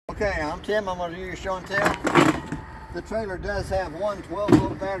Okay, I'm Tim. I'm going to do your show and tell. The trailer does have one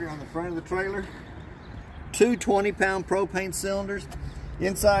 12-volt battery on the front of the trailer, two 20-pound propane cylinders.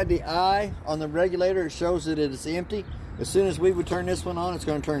 Inside the eye on the regulator, it shows that it is empty. As soon as we would turn this one on, it's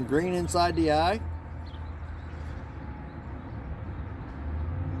going to turn green inside the eye.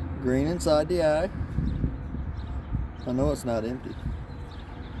 Green inside the eye. I know it's not empty.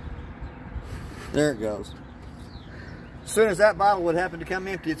 There it goes. As soon as that bottle would happen to come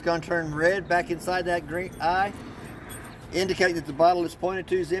empty, it's going to turn red back inside that green eye, indicate that the bottle it's pointed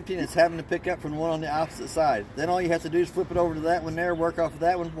to is empty and it's having to pick up from the one on the opposite side. Then all you have to do is flip it over to that one there, work off of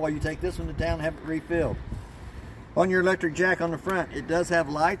that one while you take this one to town and have it refilled. On your electric jack on the front, it does have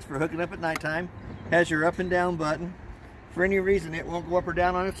lights for hooking up at nighttime, has your up and down button. For any reason it won't go up or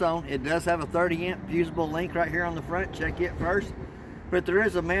down on its own. It does have a 30-amp fusible link right here on the front. Check it first. But there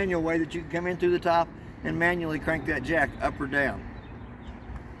is a manual way that you can come in through the top and manually crank that jack up or down.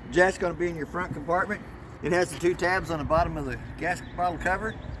 The jack's going to be in your front compartment. It has the two tabs on the bottom of the gas bottle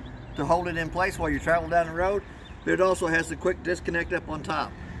cover to hold it in place while you travel down the road. But it also has the quick disconnect up on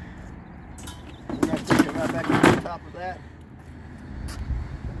top. We're going to stick it right back on the top of that.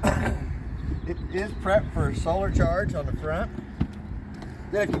 It is prepped for solar charge on the front.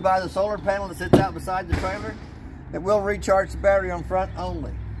 Then if you buy the solar panel that sits out beside the trailer, it will recharge the battery on front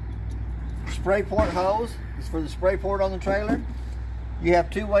only. Spray port hose is for the spray port on the trailer. You have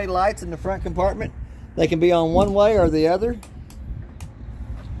two-way lights in the front compartment. They can be on one way or the other.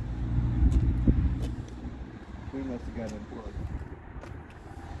 We must have got it unplugged.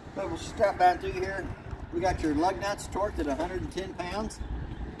 So we'll step back through here. We got your lug nuts torqued at 110 pounds.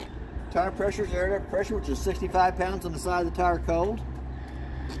 Tire pressure is air pressure, which is 65 pounds on the side of the tire cold.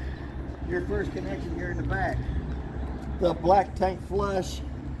 Your first connection here in the back. The black tank flush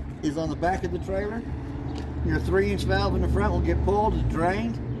is on the back of the trailer. Your 3-inch valve in the front will get pulled and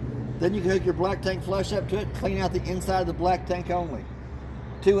drained. Then you can hook your black tank flush up to it, clean out the inside of the black tank only.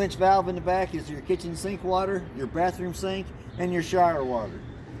 2-inch valve in the back is your kitchen sink water, your bathroom sink, and your shower water.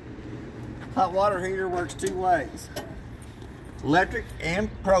 Hot water heater works two ways. Electric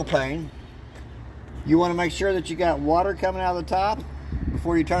and propane. You want to make sure that you got water coming out of the top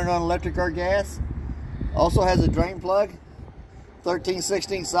before you turn on electric or gas. Also has a drain plug.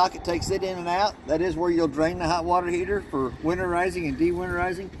 13/16 socket takes it in and out. That is where you'll drain the hot water heater for winterizing and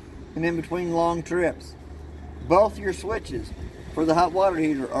de-winterizing and in between long trips. Both your switches for the hot water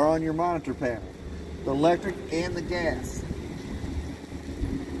heater are on your monitor panel, the electric and the gas.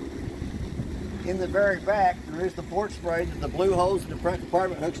 In the very back, there is the port spray that the blue hose in the front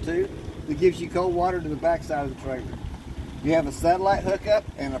compartment hooks to that gives you cold water to the back side of the trailer. You have a satellite hookup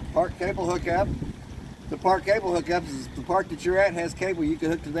and a park cable hookup. The park cable hookup is the park that you're at has cable. You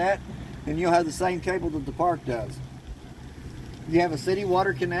can hook to that and you'll have the same cable that the park does. You have a city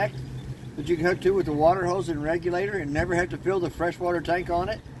water connect that you can hook to with the water hose and regulator and never have to fill the freshwater tank on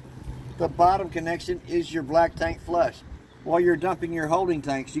it. The bottom connection is your black tank flush. While you're dumping your holding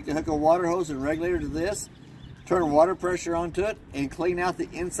tanks, you can hook a water hose and regulator to this, turn water pressure onto it, and clean out the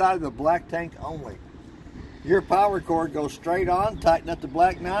inside of the black tank only. Your power cord goes straight on, tighten up the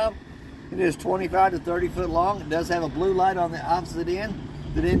black knob. It is 25 to 30 foot long. It does have a blue light on the opposite end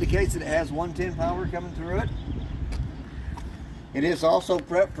that indicates that it has 110 power coming through it. It is also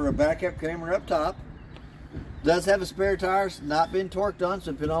prepped for a backup camera up top. It does have a spare tire, it's not been torqued on,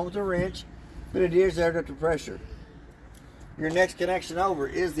 so it's been on with a wrench, but it is aired up to pressure. Your next connection over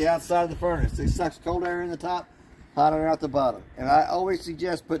is the outside of the furnace. It sucks cold air in the top, hot air out the bottom. And I always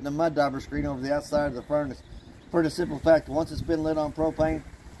suggest putting a mud dauber screen over the outside of the furnace for the simple fact that once it's been lit on propane,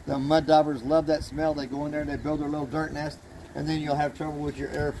 the mud daubers love that smell. They go in there and they build their little dirt nest, and then you'll have trouble with your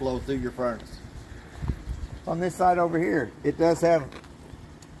airflow through your furnace. On this side over here, it does have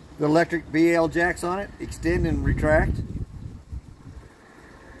the electric BL jacks on it, extend and retract.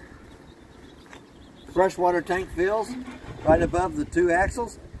 Freshwater tank fills right above the two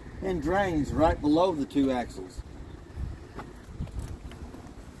axles and drains right below the two axles.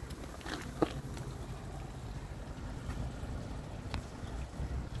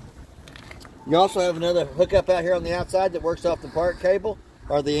 You also have another hookup out here on the outside that works off the park cable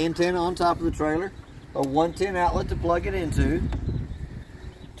or the antenna on top of the trailer. A 110 outlet to plug it into.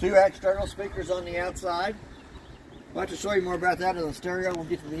 Two external speakers on the outside. I'd like to show you more about that in the stereo. We'll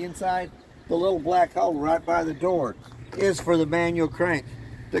get to the inside. The little black hole right by the door is for the manual crank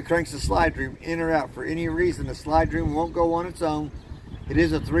that cranks the slide room in or out. For any reason, the slide room won't go on its own. It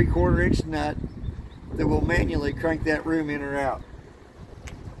is a 3/4 inch nut that will manually crank that room in or out.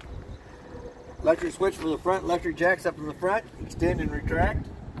 Electric switch for the front, electric jacks up in the front, extend and retract.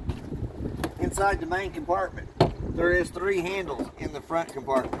 Inside the main compartment, there is 3 handles in the front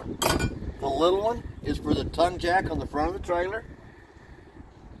compartment. The little one is for the tongue jack on the front of the trailer.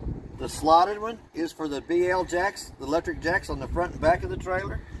 The slotted one is for the BL jacks, the electric jacks on the front and back of the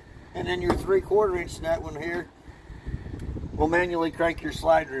trailer. And then your 3/4 inch nut one here will manually crank your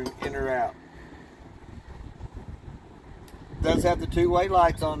slide room in or out. It does have the 2-way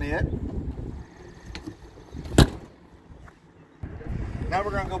lights on it. Now we're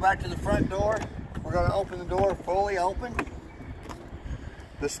going to go back to the front door. We're going to open the door fully open.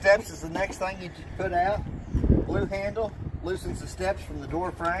 The steps is the next thing you put out. Blue handle loosens the steps from the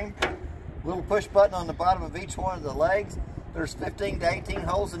door frame. Little push button on the bottom of each one of the legs. There's 15 to 18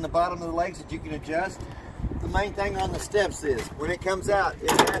 holes in the bottom of the legs that you can adjust. The main thing on the steps is when it comes out,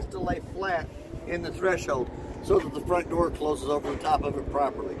 it has to lay flat in the threshold so that the front door closes over the top of it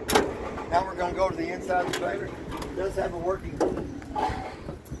properly. Now we're going to go to the inside of the trailer. It does have a working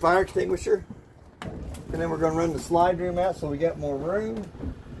fire extinguisher. And then we're going to run the slide room out so we get more room.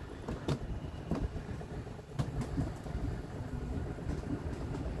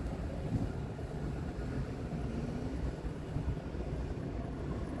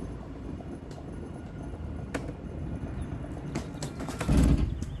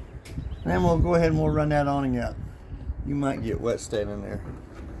 Then we'll go ahead and we'll run that awning out. You might get wet standing there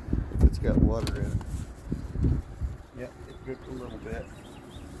if it's got water in it. Yep, it dripped a little bit.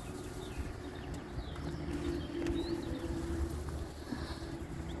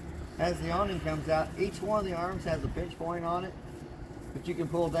 As the awning comes out, each one of the arms has a pinch point on it that you can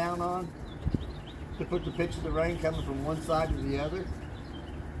pull down on to put the pitch of the rain coming from one side to the other.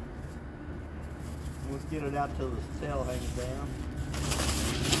 And let's get it out till the tail hangs down.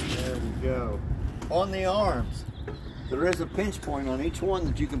 There we go. On the arms, there is a pinch point on each one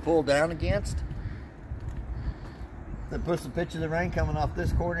that you can pull down against. That puts the pitch of the rain coming off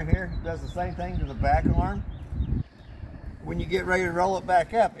this corner here. It does the same thing to the back arm. When you get ready to roll it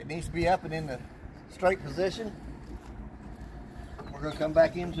back up, it needs to be up and in the straight position. We're going to come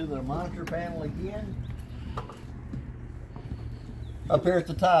back into the monitor panel again. Up here at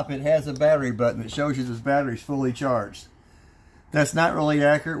the top, it has a battery button that shows you this battery's fully charged. That's not really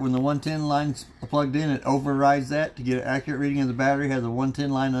accurate. When the 110 line's plugged in, it overrides that. To get an accurate reading of the battery, has a 110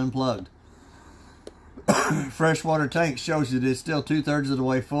 line unplugged. Freshwater tank shows you that it's still 2/3 of the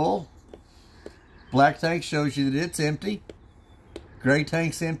way full. Black tank shows you that it's empty. Gray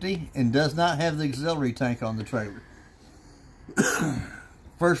tank's empty and does not have the auxiliary tank on the trailer.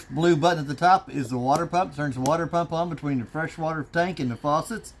 First blue button at the top is the water pump. Turns the water pump on between the freshwater tank and the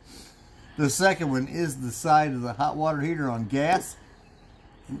faucets. The second one is the side of the hot water heater on gas.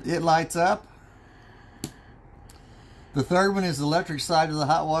 It lights up. The third one is the electric side of the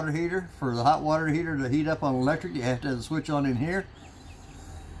hot water heater. For the hot water heater to heat up on electric, you have to have the switch on in here.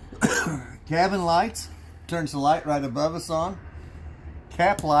 Cabin lights turns the light right above us on.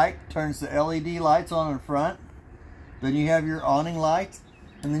 Cap light turns the LED lights on in front. Then you have your awning lights,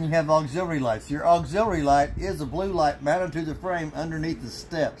 and then you have auxiliary lights. Your auxiliary light is a blue light mounted to the frame underneath the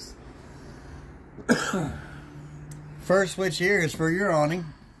steps. First switch here is for your awning,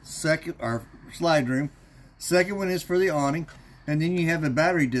 second, or slide room. Second one is for the awning, and then you have a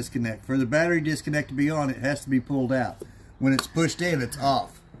battery disconnect. For the battery disconnect to be on, it has to be pulled out. When it's pushed in, it's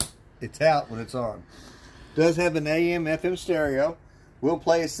off. It's out when it's on. Does have an AM FM stereo. Will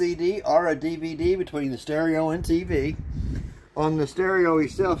play a CD or a DVD between the stereo and TV. On the stereo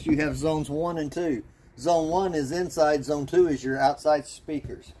itself, you have zones 1 and 2. Zone 1 is inside, zone 2 is your outside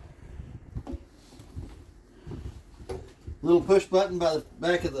speakers. Little push button by the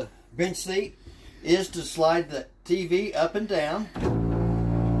back of the bench seat is to slide the TV up and down.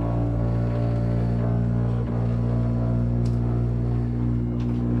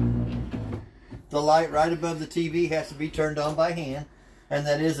 The light right above the TV has to be turned on by hand, and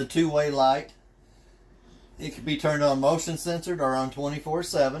that is a 2-way light. It can be turned on motion censored or on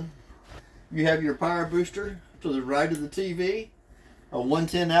 24/7. You have your power booster to the right of the TV, a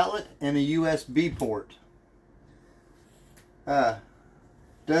 110 outlet, and a USB port.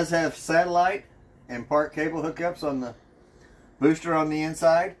 Does have satellite and part cable hookups on the booster on the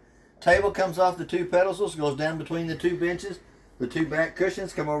inside. Table comes off the 2 pedestals, goes down between the 2 benches. The 2 back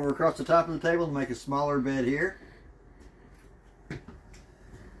cushions come over across the top of the table to make a smaller bed here.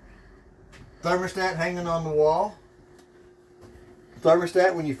 Thermostat hanging on the wall.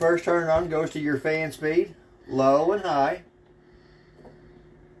 Thermostat, when you first turn it on, goes to your fan speed, low and high.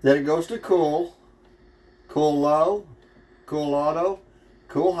 Then it goes to cool, cool low, cool auto,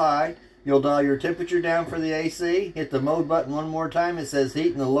 cool high. You'll dial your temperature down for the AC. Hit the mode button one more time. It says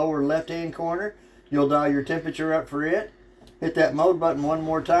heat in the lower left-hand corner. You'll dial your temperature up for it. Hit that mode button one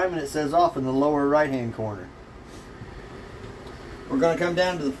more time and it says off in the lower right-hand corner. We're going to come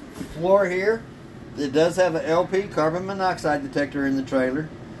down to the floor here. It does have an LP carbon monoxide detector in the trailer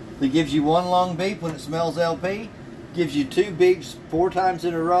that gives you one long beep when it smells LP, gives you 2 beeps 4 times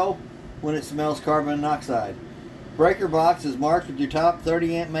in a row when it smells carbon monoxide. Breaker box is marked with your top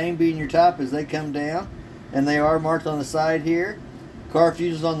 30 amp main being your top as they come down, and they are marked on the side here. Car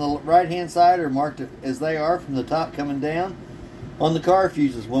fuses on the right hand side are marked as they are from the top coming down. On the car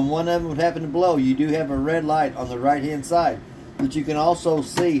fuses, when one of them would happen to blow, you do have a red light on the right hand side that you can also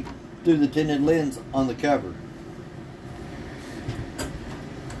see through the tinted lens on the cover.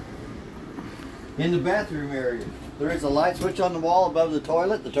 In the bathroom area, there is a light switch on the wall above the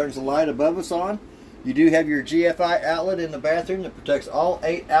toilet that turns the light above us on. You do have your GFI outlet in the bathroom that protects all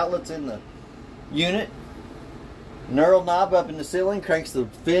 8 outlets in the unit. Knurled knob up in the ceiling cranks the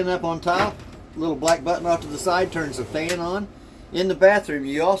fin up on top. Little black button off to the side turns the fan on. In the bathroom,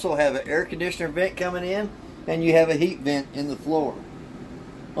 you also have an air conditioner vent coming in, and you have a heat vent in the floor.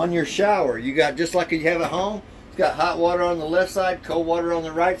 On your shower, you got, just like you have at home, it's got hot water on the left side, cold water on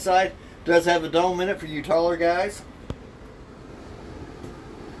the right side. Does have a dome in it for you taller guys.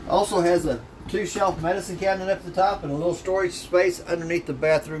 Also has a 2-shelf medicine cabinet up the top and a little storage space underneath the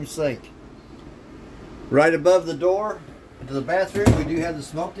bathroom sink. Right above the door to the bathroom, we do have the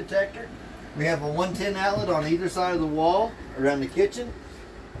smoke detector. We have a 110 outlet on either side of the wall around the kitchen.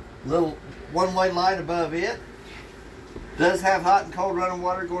 Little one-way light above it. Does have hot and cold running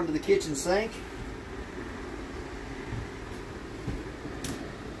water going to the kitchen sink.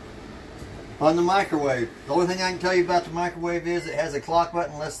 On the microwave, the only thing I can tell you about the microwave is it has a clock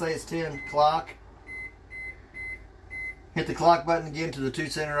button. Let's say it's 10 o'clock. Hit the clock button again to the 2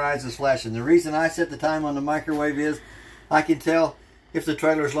 center eyes is flashing. The reason I set the time on the microwave is I can tell if the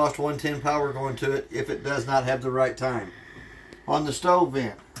trailer's lost 110 power going to it if it does not have the right time. On the stove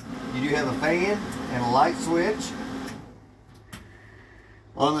vent, you do have a fan and a light switch.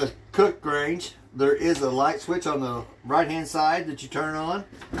 On the cook range, there is a light switch on the right hand side that you turn on.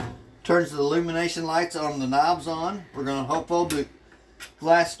 Turns the illumination lights on the knobs on. We're going to fold the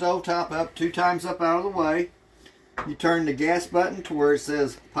glass stove top up 2 times up out of the way. You turn the gas button to where it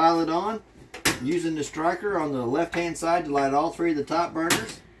says pilot on, using the striker on the left hand side to light all 3 of the top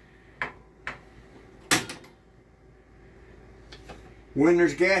burners. When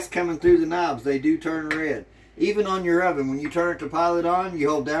there's gas coming through the knobs, they do turn red. Even on your oven, when you turn it to pilot on, you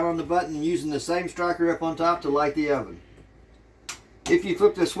hold down on the button using the same striker up on top to light the oven. If you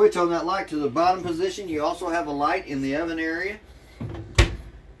flip the switch on that light to the bottom position, you also have a light in the oven area.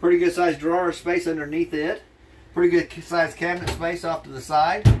 Pretty good sized drawer space underneath it. Pretty good sized cabinet space off to the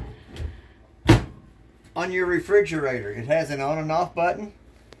side. On your refrigerator, it has an on and off button.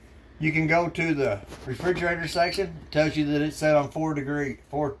 You can go to the refrigerator section. It tells you that it's set on 4 degrees,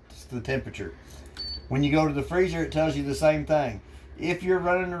 4 is the temperature. When you go to the freezer, it tells you the same thing. If you're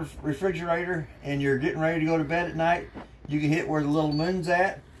running a refrigerator and you're getting ready to go to bed at night, you can hit where the little moon's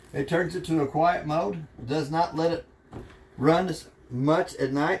at. It turns it to a quiet mode. It does not let it run as much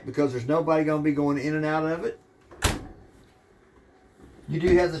at night because there's nobody going to be going in and out of it. You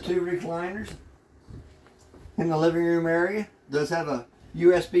do have the 2 recliners in the living room area. It does have a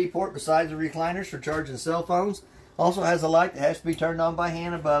USB port beside the recliners for charging cell phones. Also has a light that has to be turned on by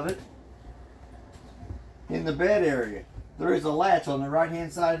hand above it. In the bed area, there is a latch on the right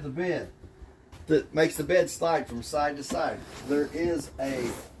hand side of the bed that makes the bed slide from side to side. There is a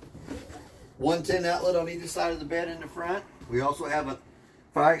 110 outlet on either side of the bed in the front. We also have a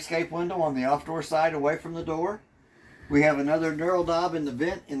fire escape window on the off door side away from the door. We have another knurl knob in the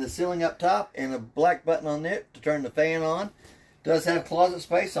vent in the ceiling up top and a black button on it to turn the fan on. Does have closet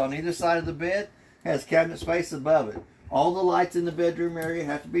space on either side of the bed. Has cabinet space above it. All the lights in the bedroom area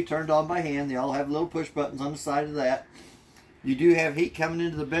have to be turned on by hand. They all have little push buttons on the side of that. You do have heat coming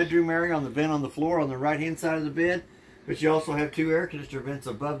into the bedroom area on the vent on the floor on the right hand side of the bed, but you also have 2 air conditioner vents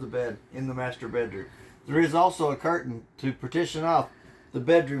above the bed in the master bedroom. There is also a curtain to partition off the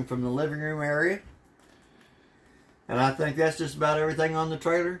bedroom from the living room area. And I think that's just about everything on the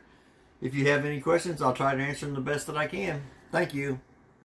trailer. If you have any questions, I'll try to answer them the best that I can. Thank you.